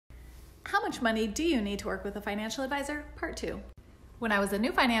How much money do you need to work with a financial advisor? Part 2. When I was a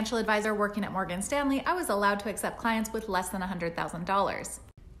new financial advisor working at Morgan Stanley, I was allowed to accept clients with less than $100,000.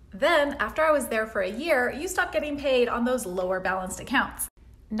 Then, after I was there for a year, you stop getting paid on those lower balanced accounts.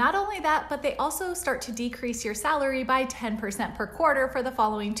 Not only that, but they also start to decrease your salary by 10% per quarter for the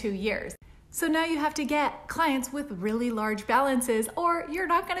following 2 years. So now you have to get clients with really large balances or you're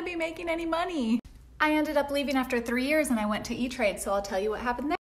not going to be making any money. I ended up leaving after 3 years and I went to E-Trade, so I'll tell you what happened there.